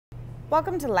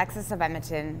Welcome to Lexus of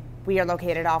Edmonton. We are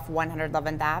located off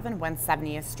 111th Ave and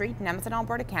 170th Street in Edmonton,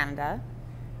 Alberta, Canada.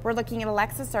 We're looking at a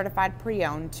Lexus certified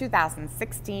pre-owned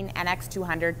 2016 NX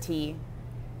 200T.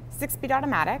 6-speed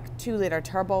automatic, 2-liter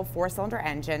turbo 4-cylinder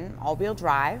engine, all-wheel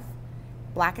drive,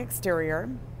 black exterior,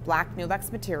 black New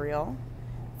Lex material,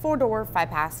 4-door,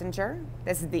 5-passenger.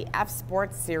 This is the F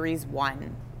Sport Series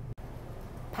 1.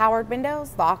 Powered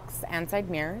windows, locks, and side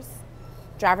mirrors,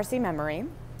 driver's seat memory,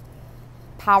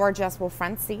 power adjustable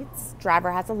front seats,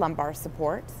 driver has a lumbar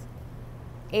support,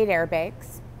 8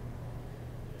 airbags,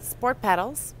 sport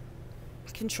pedals,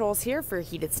 controls here for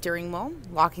heated steering wheel,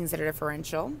 locking center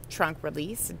differential, trunk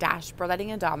release, dashboard lighting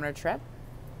and odometer trip,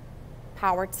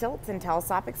 power tilt and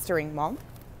telescopic steering wheel.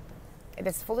 It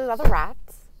is fully leather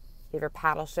wrapped. You have your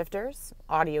paddle shifters,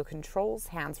 audio controls,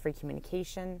 hands-free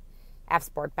communication, F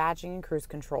Sport badging and cruise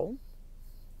control.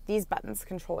 These buttons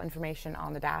control information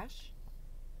on the dash.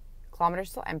 Kilometer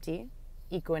still empty,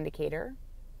 eco indicator,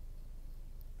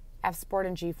 F Sport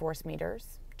and G-force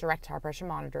meters, direct tire pressure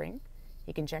monitoring.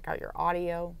 You can check out your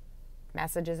audio,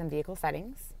 messages, and vehicle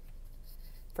settings.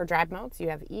 For drive modes, you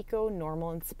have eco, normal,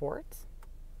 and sport.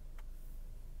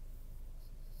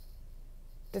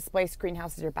 Display screen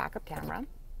houses your backup camera.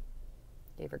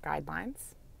 You have your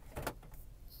guidelines.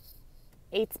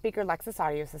 8-speaker Lexus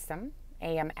audio system,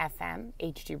 AM, FM,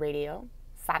 HD radio,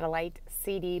 satellite,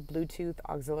 CD, Bluetooth,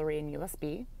 auxiliary, and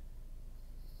USB.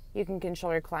 You can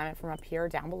control your climate from up here or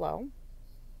down below.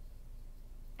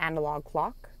 Analog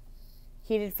clock,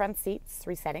 heated front seats,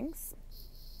 3 settings,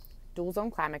 dual zone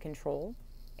climate control,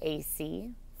 AC,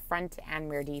 front and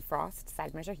rear defrost,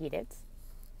 side mirrors are heated,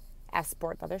 F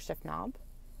Sport leather shift knob.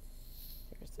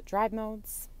 Here's the drive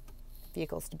modes,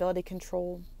 vehicle stability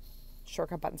control,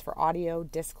 shortcut buttons for audio,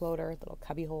 disc loader, little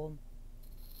cubby hole,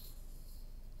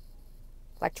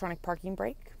 electronic parking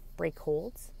brake, brake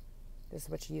holds. This is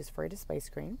what you use for a display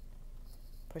screen.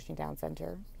 Pushing down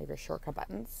center, you have your shortcut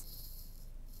buttons.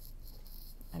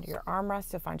 Under your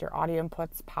armrest, you'll find your audio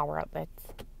inputs, power outlets,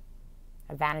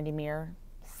 a vanity mirror,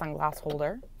 sunglass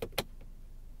holder,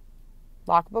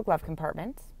 lockable glove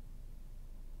compartment,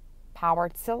 power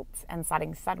tilt and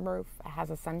sliding sunroof. It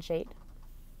has a sunshade.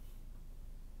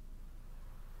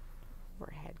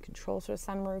 Overhead controls for the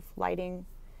sunroof, lighting,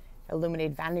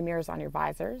 illuminated vanity mirrors on your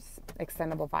visors,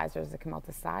 extendable visors that come out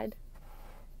the side,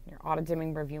 your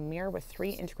auto-dimming rearview mirror with 3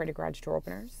 integrated garage door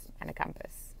openers and a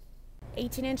compass.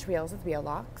 18-inch wheels with wheel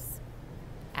locks,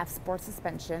 F Sport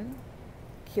suspension,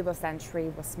 keyless entry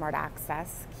with smart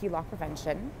access, key lock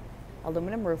prevention,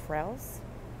 aluminum roof rails,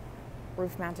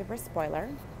 roof-mounted rear spoiler,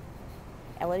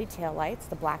 LED taillights,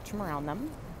 the black trim around them,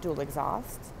 dual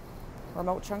exhaust,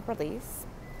 remote trunk release.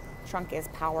 Trunk is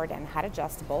powered and height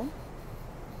adjustable.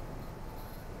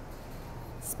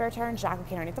 Spare tire and jack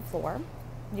located underneath the floor.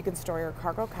 You can store your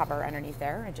cargo cover underneath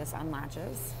there. It just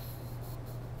unlatches.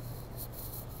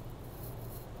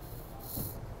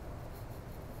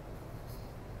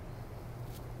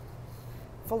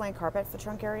 Full-length carpet for the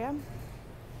trunk area.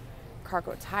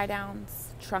 Cargo tie downs,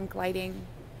 trunk lighting.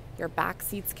 Your back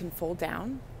seats can fold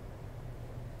down.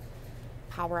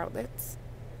 Power outlets.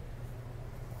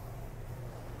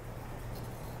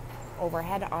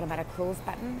 Overhead automatic close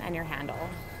button and your handle.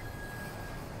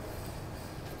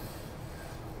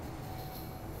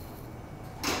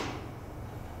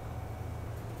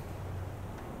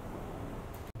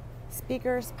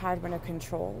 Speakers, powered window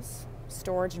controls,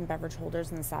 storage and beverage holders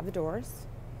on the side of the doors,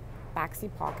 backseat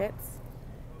pockets,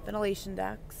 ventilation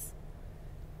ducts,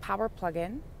 power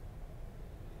plug-in,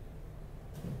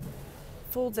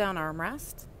 fold down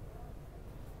armrest.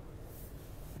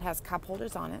 It has cup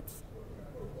holders on it.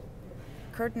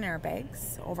 Curtain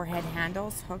airbags, overhead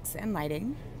handles, hooks, and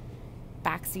lighting.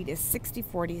 Back seat is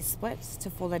 60-40 split. To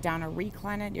fold it down or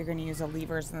recline it, you're going to use the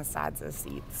levers on the sides of the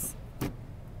seats.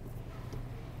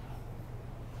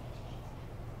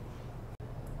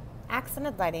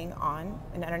 Accented lighting on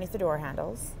and underneath the door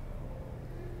handles.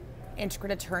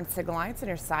 Integrated turn signal lights on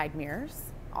your side mirrors.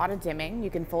 Auto dimming, you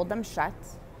can fold them shut.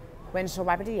 Windshield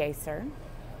wiper deicer.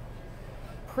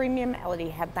 Premium LED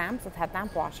headlamps with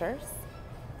headlamp washers.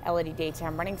 LED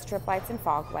daytime running strip lights and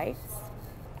fog lights,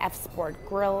 F Sport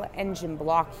grille, engine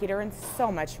block heater, and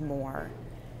so much more.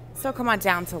 So come on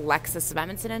down to Lexus of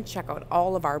Edmonton and check out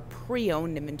all of our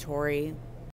pre-owned inventory.